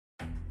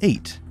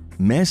8.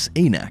 Mes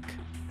Ainak.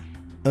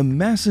 A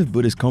massive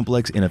Buddhist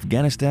complex in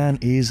Afghanistan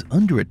is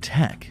under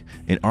attack,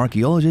 and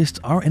archaeologists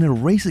are in a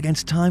race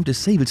against time to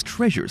save its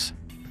treasures.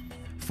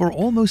 For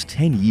almost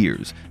 10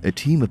 years, a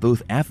team of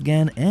both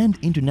Afghan and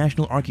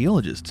international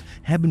archaeologists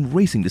have been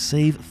racing to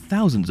save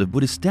thousands of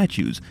Buddhist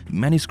statues,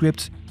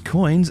 manuscripts,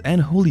 coins,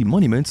 and holy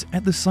monuments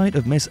at the site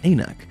of Mes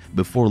Ainak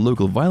before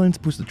local violence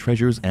puts the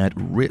treasures at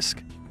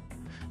risk.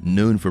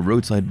 Known for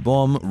roadside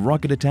bomb,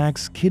 rocket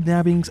attacks,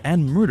 kidnappings,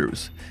 and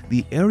murders,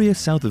 the area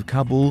south of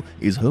Kabul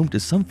is home to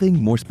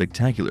something more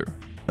spectacular.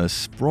 A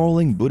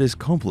sprawling Buddhist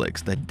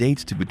complex that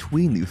dates to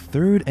between the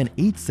 3rd and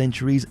 8th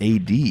centuries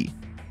AD.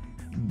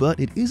 But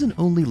it isn't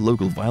only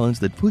local violence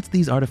that puts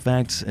these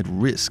artifacts at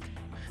risk.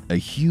 A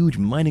huge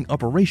mining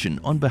operation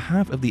on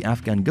behalf of the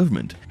Afghan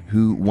government,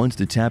 who wants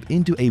to tap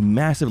into a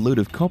massive load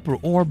of copper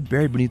ore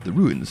buried beneath the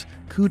ruins,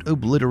 could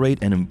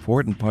obliterate an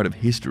important part of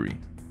history.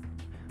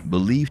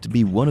 Believed to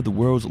be one of the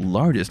world's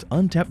largest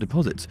untapped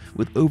deposits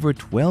with over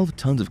 12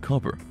 tons of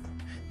copper,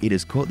 it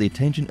has caught the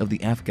attention of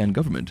the Afghan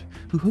government,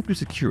 who hope to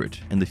secure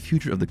it and the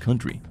future of the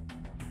country.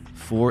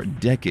 For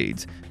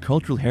decades,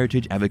 cultural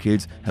heritage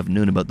advocates have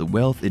known about the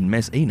wealth in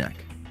Mes Ainak,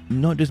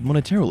 not just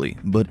monetarily,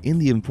 but in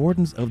the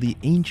importance of the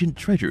ancient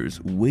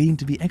treasures waiting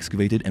to be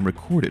excavated and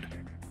recorded.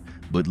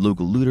 But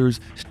local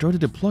looters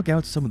started to pluck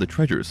out some of the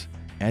treasures,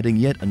 adding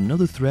yet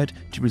another threat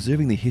to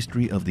preserving the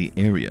history of the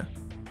area.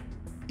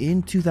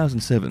 In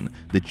 2007,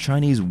 the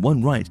Chinese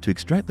won rights to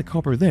extract the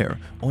copper there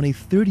on a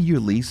 30-year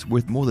lease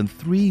worth more than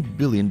 $3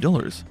 billion.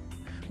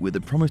 With the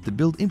promise to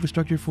build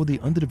infrastructure for the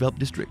underdeveloped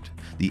district,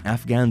 the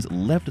Afghans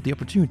leapt at the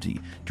opportunity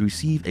to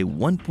receive a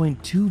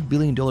 $1.2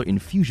 billion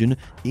infusion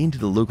into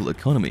the local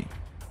economy.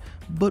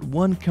 But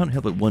one can't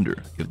help but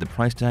wonder if the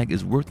price tag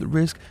is worth the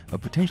risk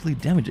of potentially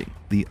damaging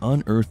the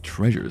unearthed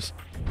treasures.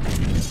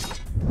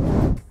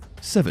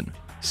 7.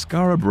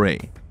 Skara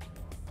Brae.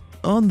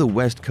 On the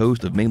west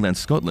coast of mainland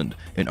Scotland,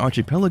 an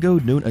archipelago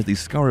known as the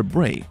Skara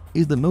Brae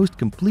is the most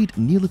complete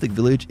Neolithic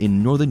village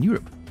in northern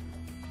Europe.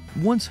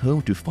 Once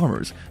home to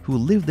farmers who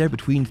lived there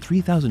between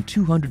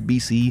 3200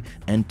 BC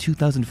and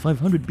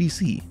 2500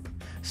 BC,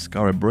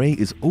 Skara Brae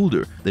is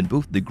older than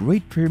both the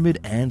Great Pyramid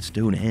and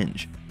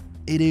Stonehenge.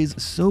 It is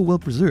so well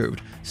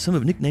preserved, some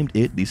have nicknamed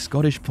it the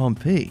Scottish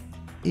Pompeii.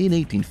 In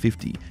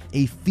 1850,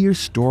 a fierce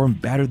storm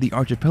battered the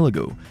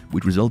archipelago,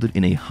 which resulted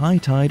in a high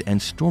tide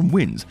and storm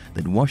winds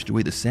that washed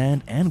away the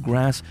sand and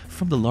grass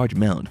from the large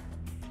mound.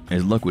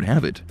 As luck would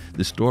have it,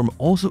 the storm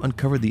also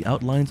uncovered the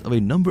outlines of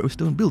a number of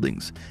stone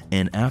buildings,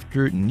 and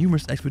after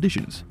numerous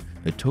expeditions,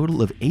 a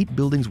total of 8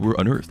 buildings were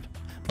unearthed,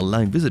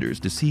 allowing visitors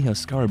to see how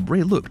Skara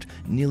Brae looked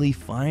nearly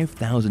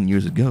 5,000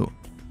 years ago.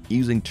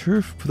 Using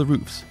turf for the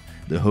roofs,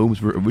 the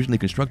homes were originally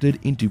constructed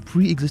into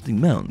pre-existing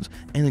mounds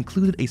and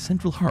included a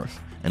central hearth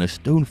and a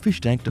stone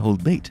fish tank to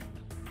hold bait.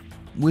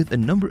 With a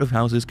number of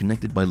houses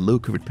connected by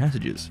low-covered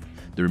passages,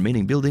 the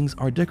remaining buildings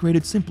are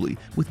decorated simply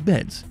with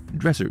beds,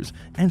 dressers,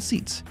 and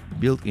seats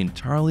built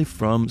entirely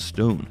from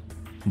stone.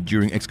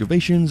 During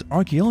excavations,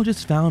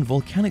 archaeologists found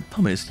volcanic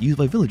pumice used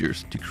by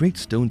villagers to create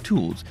stone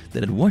tools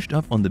that had washed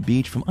up on the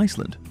beach from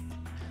Iceland.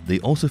 They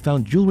also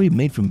found jewelry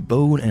made from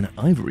bone and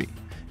ivory,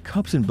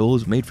 cups and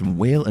bowls made from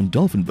whale and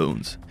dolphin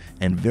bones,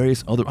 and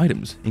various other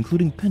items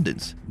including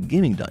pendants,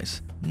 gaming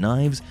dice,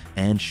 knives,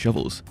 and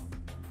shovels.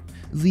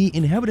 The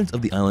inhabitants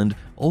of the island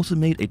also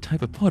made a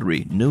type of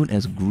pottery known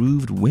as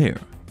grooved ware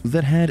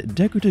that had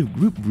decorative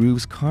group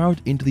grooves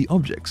carved into the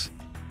objects.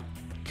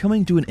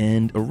 Coming to an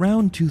end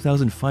around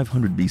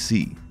 2500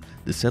 BC,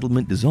 the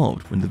settlement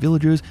dissolved when the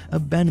villagers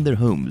abandoned their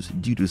homes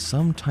due to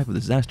some type of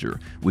disaster,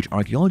 which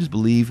archaeologists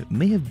believe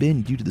may have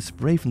been due to the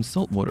spray from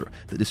salt water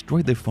that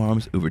destroyed their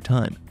farms over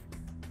time.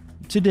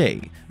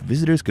 Today,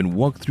 visitors can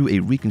walk through a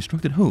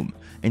reconstructed home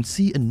and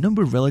see a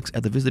number of relics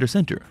at the visitor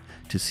center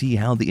to see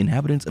how the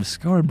inhabitants of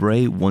Skara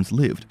Brae once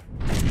lived.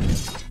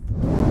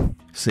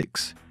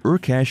 6.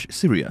 Urkesh,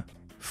 Syria.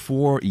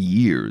 For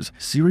years,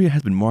 Syria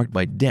has been marked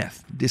by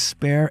death,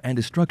 despair, and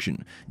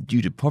destruction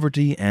due to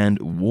poverty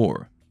and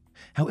war.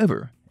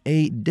 However,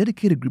 a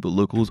dedicated group of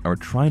locals are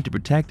trying to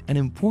protect an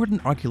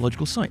important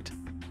archaeological site.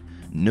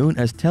 Known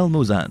as Tel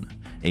Mozan,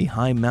 a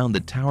high mound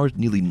that towers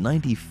nearly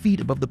 90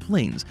 feet above the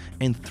plains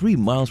and 3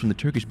 miles from the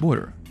Turkish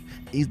border,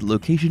 is the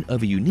location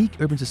of a unique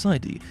urban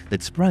society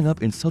that sprang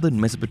up in southern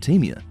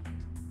Mesopotamia.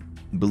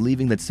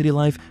 Believing that city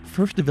life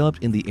first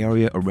developed in the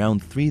area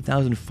around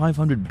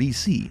 3500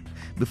 BC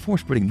before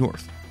spreading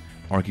north,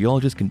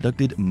 archaeologists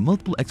conducted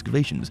multiple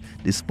excavations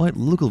despite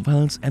local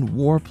violence and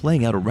war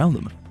playing out around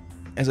them.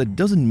 As a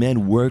dozen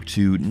men worked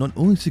to not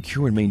only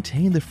secure and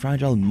maintain the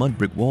fragile mud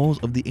brick walls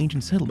of the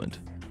ancient settlement,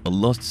 a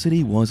lost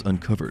city was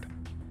uncovered.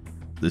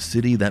 The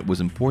city that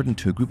was important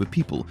to a group of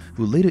people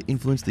who later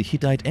influenced the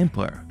Hittite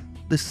Empire,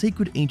 the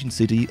sacred ancient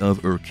city of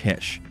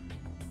Urkesh.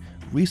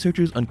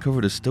 Researchers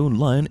uncovered a stone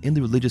lion in the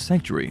religious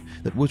sanctuary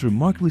that was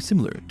remarkably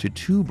similar to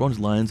 2 bronze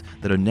lions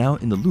that are now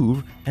in the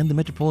Louvre and the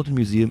Metropolitan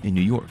Museum in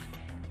New York.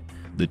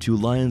 The 2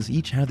 lions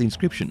each have the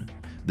inscription,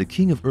 "The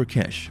King of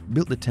Urkesh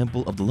built the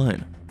Temple of the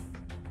Lion."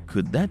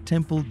 Could that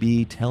temple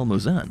be Tel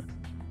Mozan?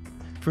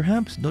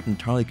 Perhaps not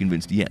entirely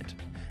convinced yet,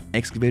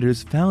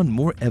 Excavators found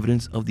more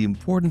evidence of the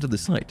importance of the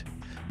site,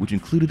 which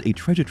included a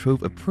treasure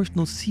trove of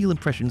personal seal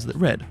impressions that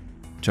read,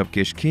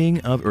 Chupkish King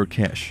of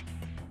Urkesh.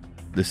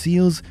 The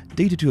seals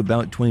dated to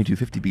about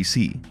 2250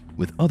 BC,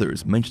 with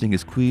others mentioning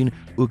his queen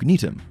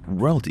Uknetum,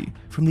 royalty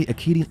from the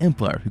Akkadian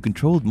Empire who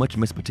controlled much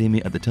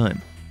Mesopotamia at the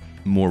time.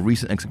 More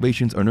recent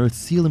excavations unearthed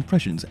seal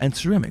impressions and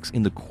ceramics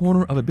in the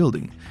corner of a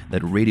building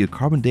that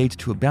radiocarbon dates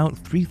to about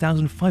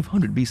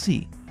 3500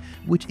 BC,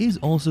 which is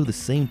also the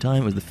same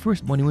time as the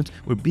first monuments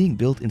were being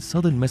built in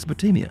southern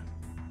Mesopotamia.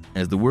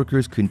 As the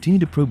workers continue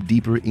to probe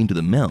deeper into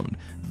the mound,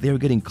 they are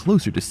getting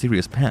closer to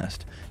Syria's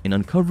past and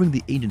uncovering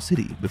the ancient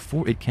city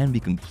before it can be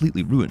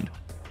completely ruined.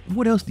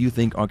 What else do you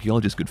think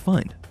archaeologists could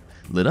find?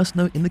 Let us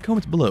know in the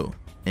comments below.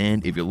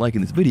 And if you're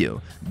liking this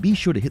video, be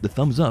sure to hit the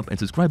thumbs up and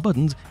subscribe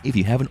buttons if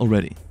you haven't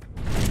already.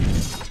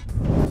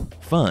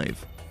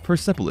 5.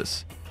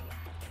 Persepolis.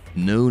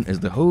 Known as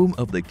the home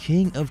of the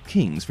King of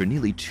Kings for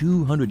nearly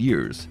 200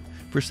 years,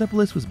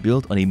 Persepolis was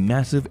built on a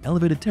massive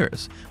elevated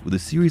terrace with a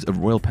series of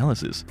royal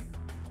palaces.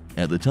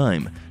 At the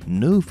time,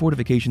 no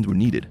fortifications were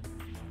needed.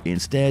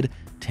 Instead,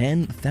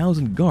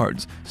 10,000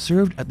 guards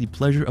served at the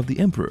pleasure of the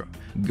emperor,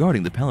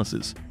 guarding the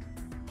palaces.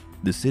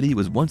 The city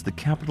was once the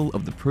capital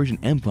of the Persian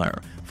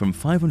Empire from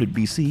 500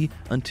 BC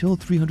until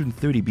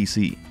 330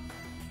 BC.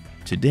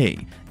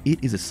 Today,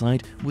 it is a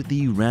site with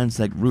the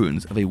ransacked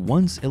ruins of a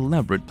once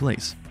elaborate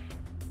place.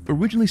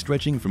 Originally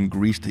stretching from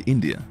Greece to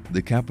India,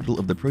 the capital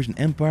of the Persian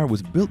Empire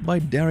was built by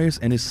Darius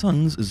and his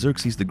sons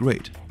Xerxes the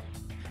Great.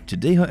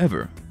 Today,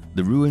 however,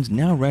 the ruins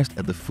now rest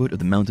at the foot of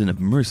the Mountain of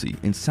Mercy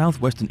in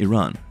southwestern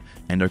Iran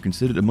and are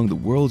considered among the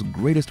world's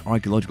greatest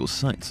archaeological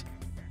sites.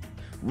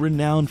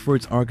 Renowned for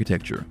its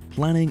architecture,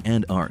 planning,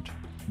 and art,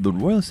 the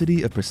royal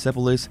city of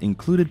Persepolis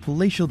included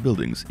palatial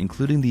buildings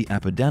including the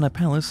Apadana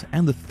Palace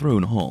and the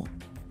Throne Hall.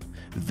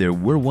 There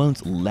were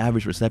once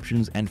lavish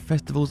receptions and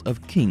festivals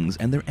of kings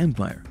and their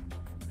empire.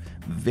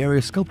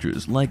 Various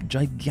sculptures like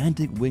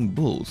gigantic winged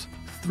bulls,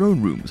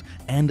 throne rooms,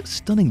 and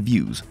stunning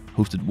views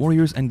hosted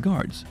warriors and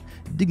guards,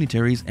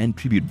 dignitaries and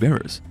tribute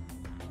bearers.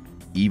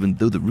 Even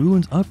though the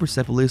ruins of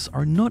Persepolis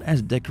are not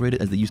as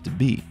decorated as they used to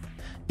be,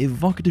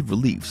 evocative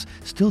reliefs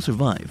still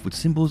survive with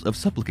symbols of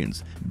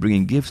supplicants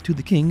bringing gifts to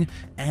the king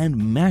and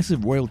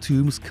massive royal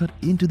tombs cut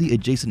into the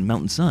adjacent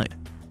mountainside.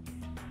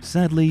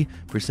 Sadly,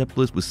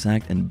 Persepolis was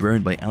sacked and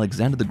burned by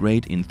Alexander the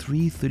Great in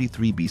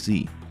 333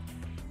 BC.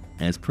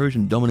 As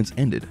Persian dominance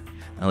ended,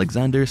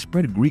 Alexander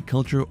spread Greek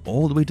culture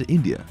all the way to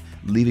India,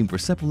 leaving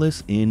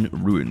Persepolis in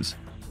ruins.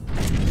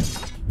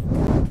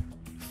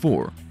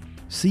 4.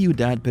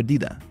 Ciudad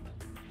Perdida.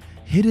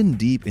 Hidden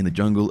deep in the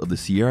jungle of the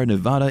Sierra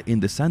Nevada in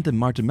the Santa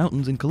Marta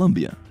Mountains in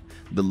Colombia,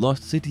 the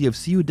lost city of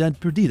Ciudad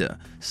Perdida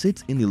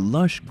sits in the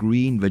lush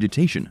green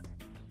vegetation.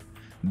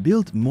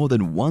 Built more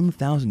than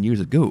 1,000 years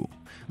ago,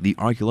 the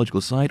archaeological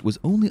site was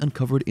only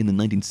uncovered in the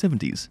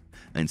 1970s,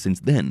 and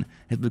since then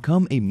has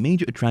become a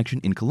major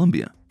attraction in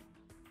Colombia.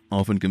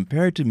 Often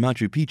compared to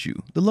Machu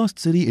Picchu, the lost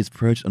city is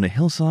perched on a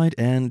hillside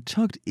and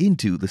tucked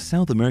into the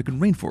South American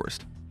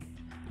rainforest.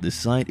 The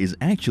site is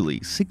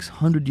actually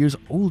 600 years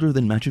older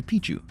than Machu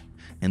Picchu,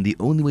 and the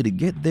only way to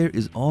get there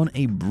is on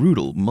a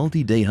brutal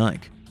multi-day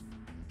hike.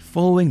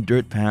 Following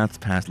dirt paths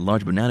past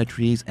large banana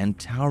trees and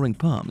towering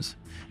palms,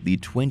 the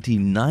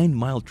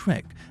 29-mile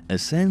trek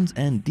ascends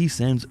and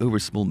descends over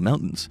small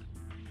mountains.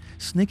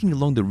 Snaking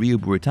along the Rio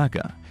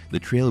Buritaca, the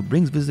trail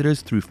brings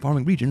visitors through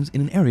farming regions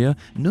in an area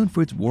known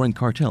for its warring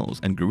cartels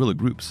and guerrilla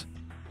groups.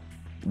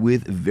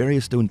 With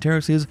various stone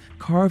terraces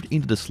carved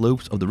into the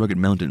slopes of the rugged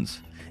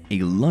mountains, a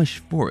lush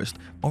forest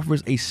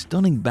offers a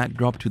stunning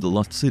backdrop to the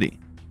lost city.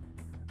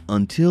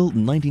 Until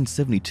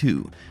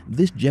 1972,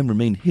 this gem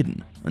remained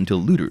hidden until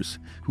looters,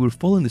 who were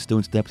following the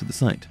stone steps of the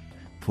site,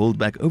 pulled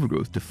back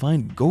overgrowth to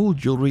find gold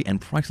jewelry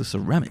and priceless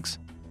ceramics.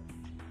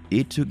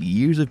 It took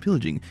years of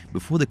pillaging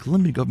before the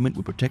Colombian government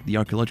would protect the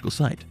archaeological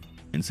site,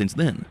 and since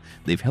then,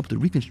 they've helped to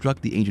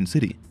reconstruct the ancient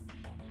city.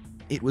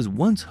 It was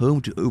once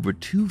home to over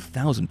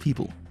 2,000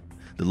 people.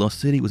 The lost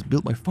city was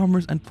built by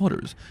farmers and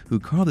potters who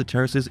carved the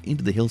terraces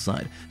into the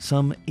hillside,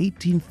 some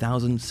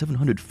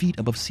 18,700 feet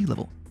above sea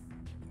level.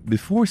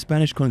 Before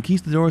Spanish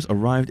conquistadors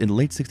arrived in the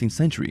late 16th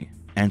century,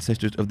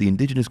 ancestors of the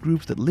indigenous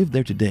groups that live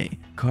there today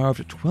carved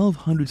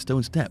 1,200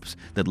 stone steps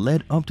that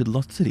led up to the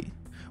lost city,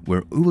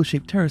 where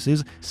oval-shaped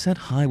terraces sat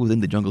high within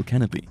the jungle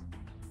canopy.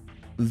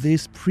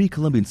 This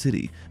pre-Columbian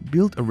city,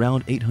 built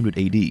around 800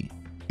 AD,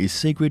 is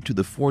sacred to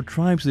the 4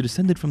 tribes who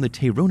descended from the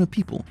Tairona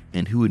people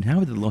and who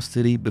inhabited the lost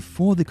city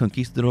before the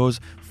conquistadors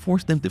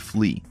forced them to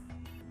flee.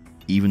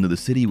 Even though the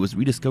city was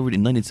rediscovered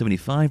in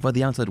 1975 by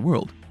the outside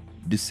world,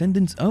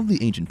 descendants of the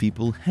ancient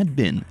people had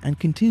been and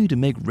continue to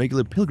make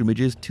regular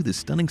pilgrimages to this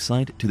stunning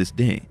site to this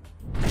day.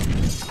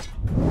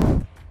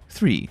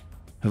 3.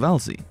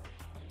 Hvalsey.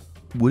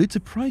 Would it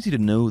surprise you to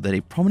know that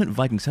a prominent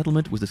Viking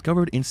settlement was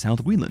discovered in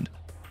South Greenland?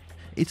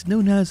 It's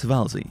known as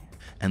Hvalsey,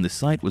 and the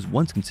site was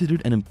once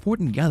considered an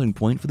important gathering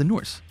point for the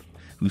Norse,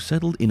 who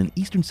settled in an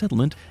eastern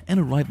settlement and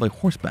arrived by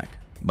horseback,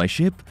 by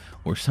ship,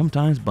 or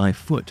sometimes by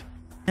foot.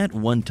 At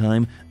one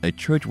time, a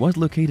church was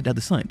located at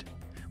the site,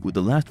 with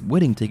the last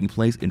wedding taking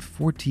place in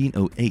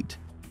 1408.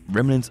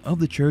 Remnants of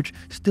the church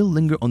still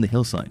linger on the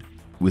hillside,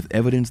 with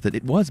evidence that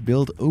it was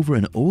built over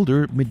an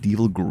older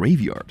medieval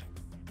graveyard.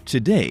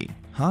 Today,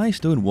 high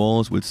stone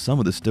walls with some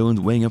of the stones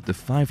weighing up to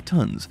 5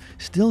 tons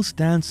still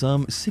stand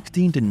some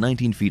 16 to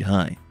 19 feet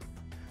high.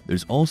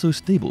 There's also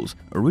stables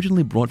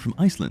originally brought from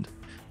Iceland,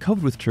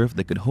 covered with turf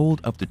that could hold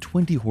up to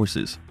 20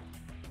 horses.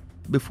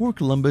 Before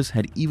Columbus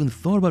had even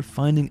thought about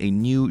finding a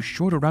new,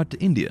 shorter route to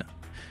India,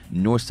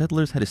 Norse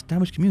settlers had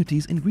established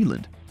communities in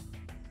Greenland.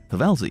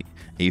 Hvalsey,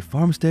 a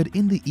farmstead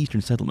in the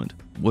eastern settlement,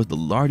 was the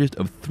largest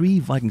of 3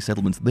 Viking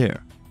settlements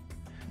there.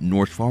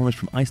 Norse farmers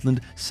from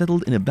Iceland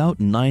settled in about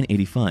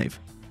 985.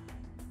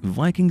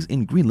 Vikings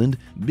in Greenland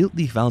built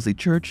the Hvalsey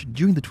church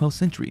during the 12th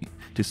century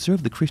to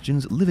serve the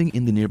Christians living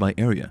in the nearby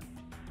area.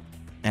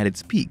 At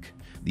its peak,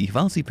 the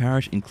Hvalsey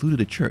parish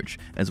included a church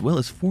as well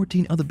as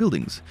 14 other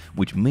buildings,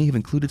 which may have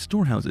included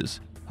storehouses,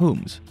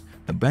 homes,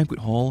 a banquet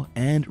hall,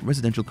 and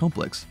residential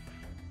complex.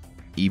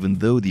 Even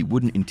though the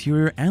wooden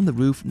interior and the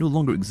roof no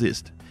longer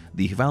exist,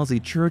 the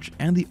Hvalsey church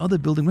and the other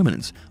building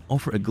remnants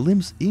offer a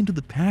glimpse into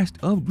the past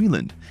of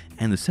Greenland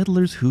and the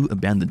settlers who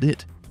abandoned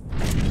it.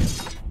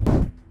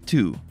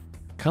 2.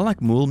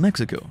 Calakmul,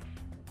 Mexico.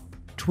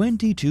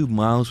 22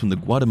 miles from the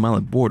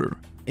Guatemala border,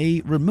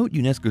 a remote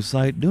UNESCO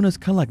site known as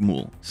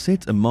Calakmul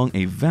sits among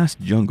a vast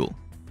jungle.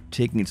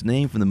 Taking its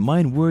name from the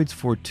Mayan words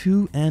for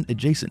two and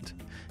adjacent,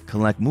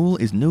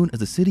 Calakmul is known as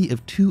the city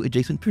of 2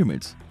 adjacent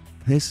pyramids.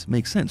 This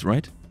makes sense,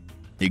 right?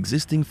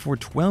 Existing for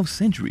 12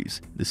 centuries,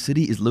 the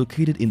city is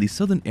located in the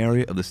southern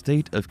area of the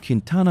state of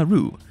Quintana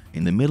Roo,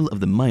 in the middle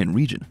of the Mayan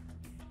region.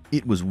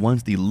 It was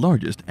once the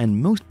largest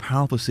and most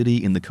powerful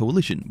city in the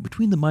coalition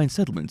between the Mayan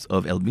settlements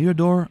of El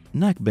Mirador,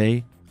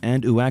 Nakbay,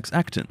 and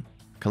Uax-Acton.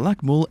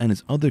 Calakmul and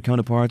its other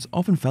counterparts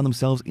often found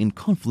themselves in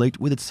conflict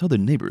with its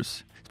southern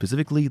neighbors,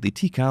 specifically the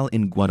Tikal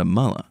in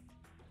Guatemala.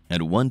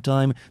 At one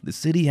time, the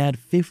city had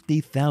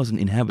 50,000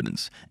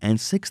 inhabitants and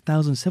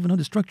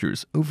 6,700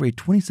 structures over a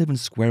 27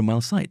 square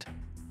mile site.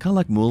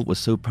 Calakmul was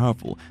so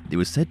powerful they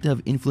were said to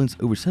have influence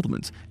over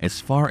settlements as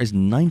far as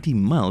 90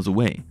 miles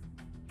away.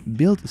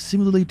 Built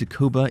similarly to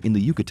Coba in the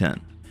Yucatan,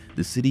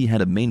 the city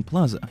had a main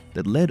plaza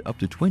that led up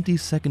to 20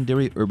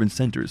 secondary urban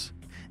centers,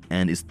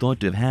 and is thought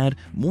to have had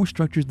more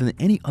structures than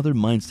any other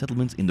Mayan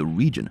settlements in the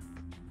region.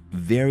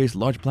 Various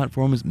large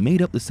platforms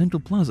made up the central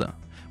plaza,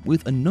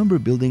 with a number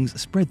of buildings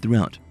spread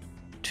throughout.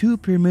 2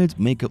 pyramids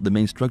make up the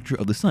main structure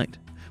of the site,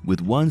 with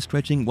one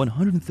stretching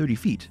 130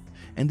 feet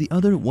and the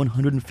other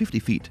 150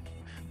 feet,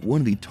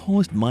 one of the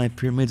tallest Mayan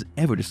pyramids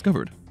ever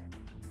discovered.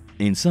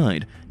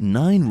 Inside,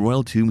 9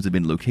 royal tombs have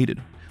been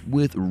located,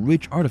 with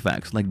rich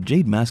artifacts like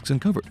jade masks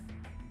uncovered.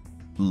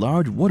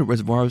 Large water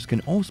reservoirs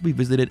can also be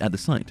visited at the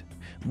site,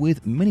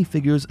 with many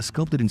figures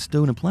sculpted in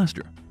stone and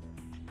plaster.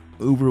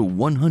 Over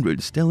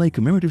 100 stelae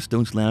commemorative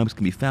stone slabs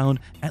can be found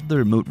at the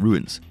remote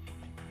ruins.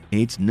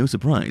 It's no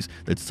surprise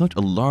that such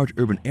a large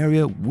urban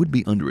area would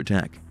be under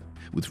attack,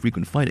 with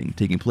frequent fighting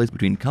taking place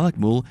between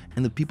Calakmul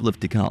and the people of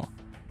Tikal.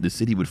 The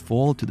city would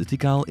fall to the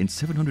Tikal in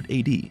 700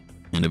 AD,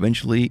 and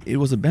eventually it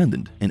was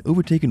abandoned and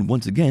overtaken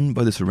once again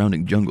by the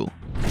surrounding jungle.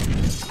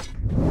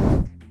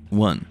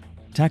 1.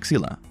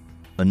 Taxila,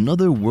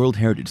 another World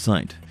Heritage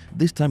Site,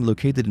 this time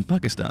located in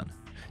Pakistan.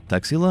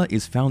 Taxila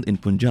is found in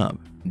Punjab.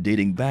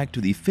 Dating back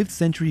to the 5th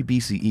century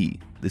BCE,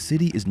 the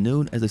city is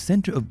known as the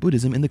center of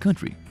Buddhism in the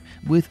country,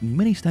 with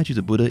many statues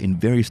of Buddha in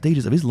various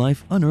stages of his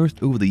life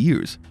unearthed over the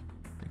years.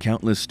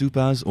 Countless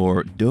stupas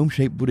or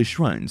dome-shaped Buddhist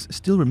shrines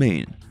still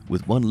remain,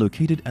 with one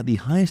located at the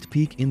highest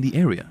peak in the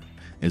area,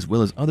 as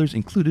well as others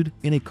included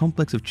in a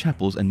complex of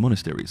chapels and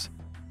monasteries.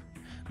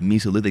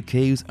 Mesolithic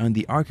caves and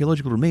the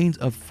archaeological remains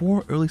of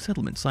 4 early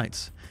settlement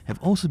sites have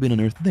also been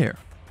unearthed there,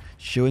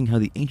 showing how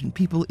the ancient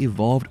people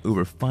evolved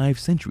over 5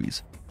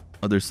 centuries.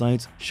 Other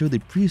sites show the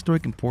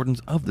prehistoric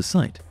importance of the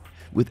site,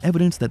 with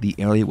evidence that the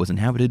area was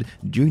inhabited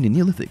during the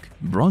Neolithic,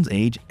 Bronze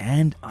Age,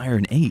 and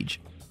Iron Age.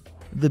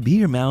 The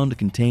Beer Mound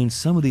contains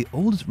some of the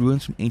oldest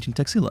ruins from ancient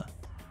Taxila.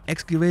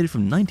 Excavated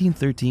from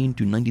 1913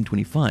 to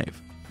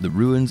 1925, the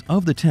ruins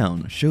of the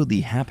town show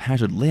the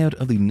haphazard layout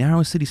of the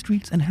narrow city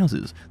streets and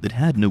houses that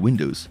had no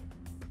windows.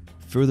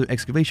 Further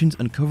excavations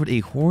uncovered a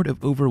hoard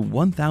of over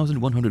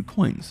 1,100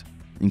 coins,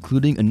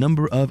 including a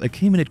number of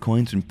Achaemenid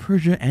coins from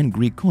Persia and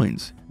Greek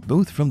coins,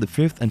 both from the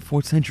 5th and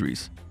 4th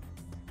centuries.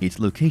 Its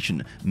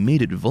location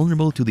made it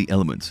vulnerable to the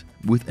elements,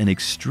 with an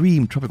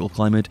extreme tropical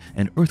climate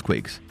and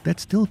earthquakes that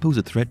still pose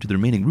a threat to the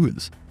remaining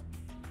ruins.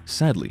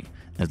 Sadly,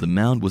 as the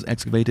mound was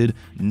excavated,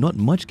 not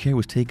much care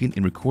was taken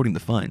in recording the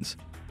finds.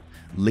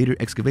 Later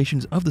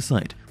excavations of the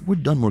site were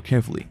done more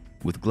carefully,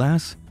 with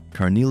glass,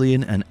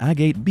 carnelian, and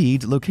agate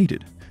beads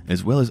located,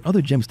 as well as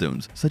other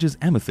gemstones such as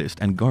amethyst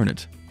and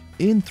garnet.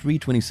 In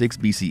 326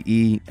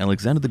 BCE,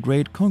 Alexander the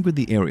Great conquered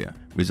the area,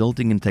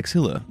 resulting in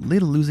Taxila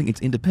later losing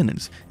its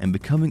independence and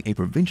becoming a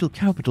provincial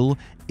capital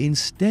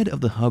instead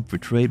of the hub for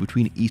trade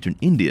between eastern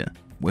India,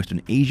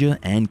 western Asia,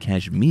 and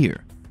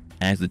Kashmir.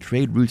 As the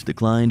trade routes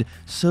declined,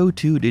 so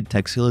too did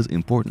Taxila's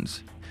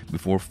importance,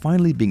 before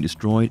finally being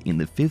destroyed in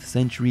the 5th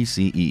century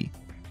CE.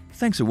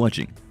 Thanks for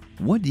watching.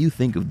 What do you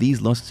think of these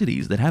lost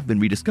cities that have been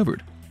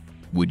rediscovered?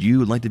 Would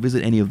you like to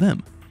visit any of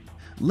them?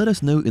 Let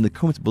us know in the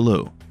comments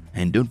below,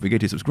 and don't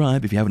forget to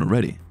subscribe if you haven't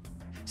already.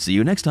 See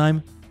you next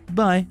time.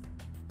 Bye!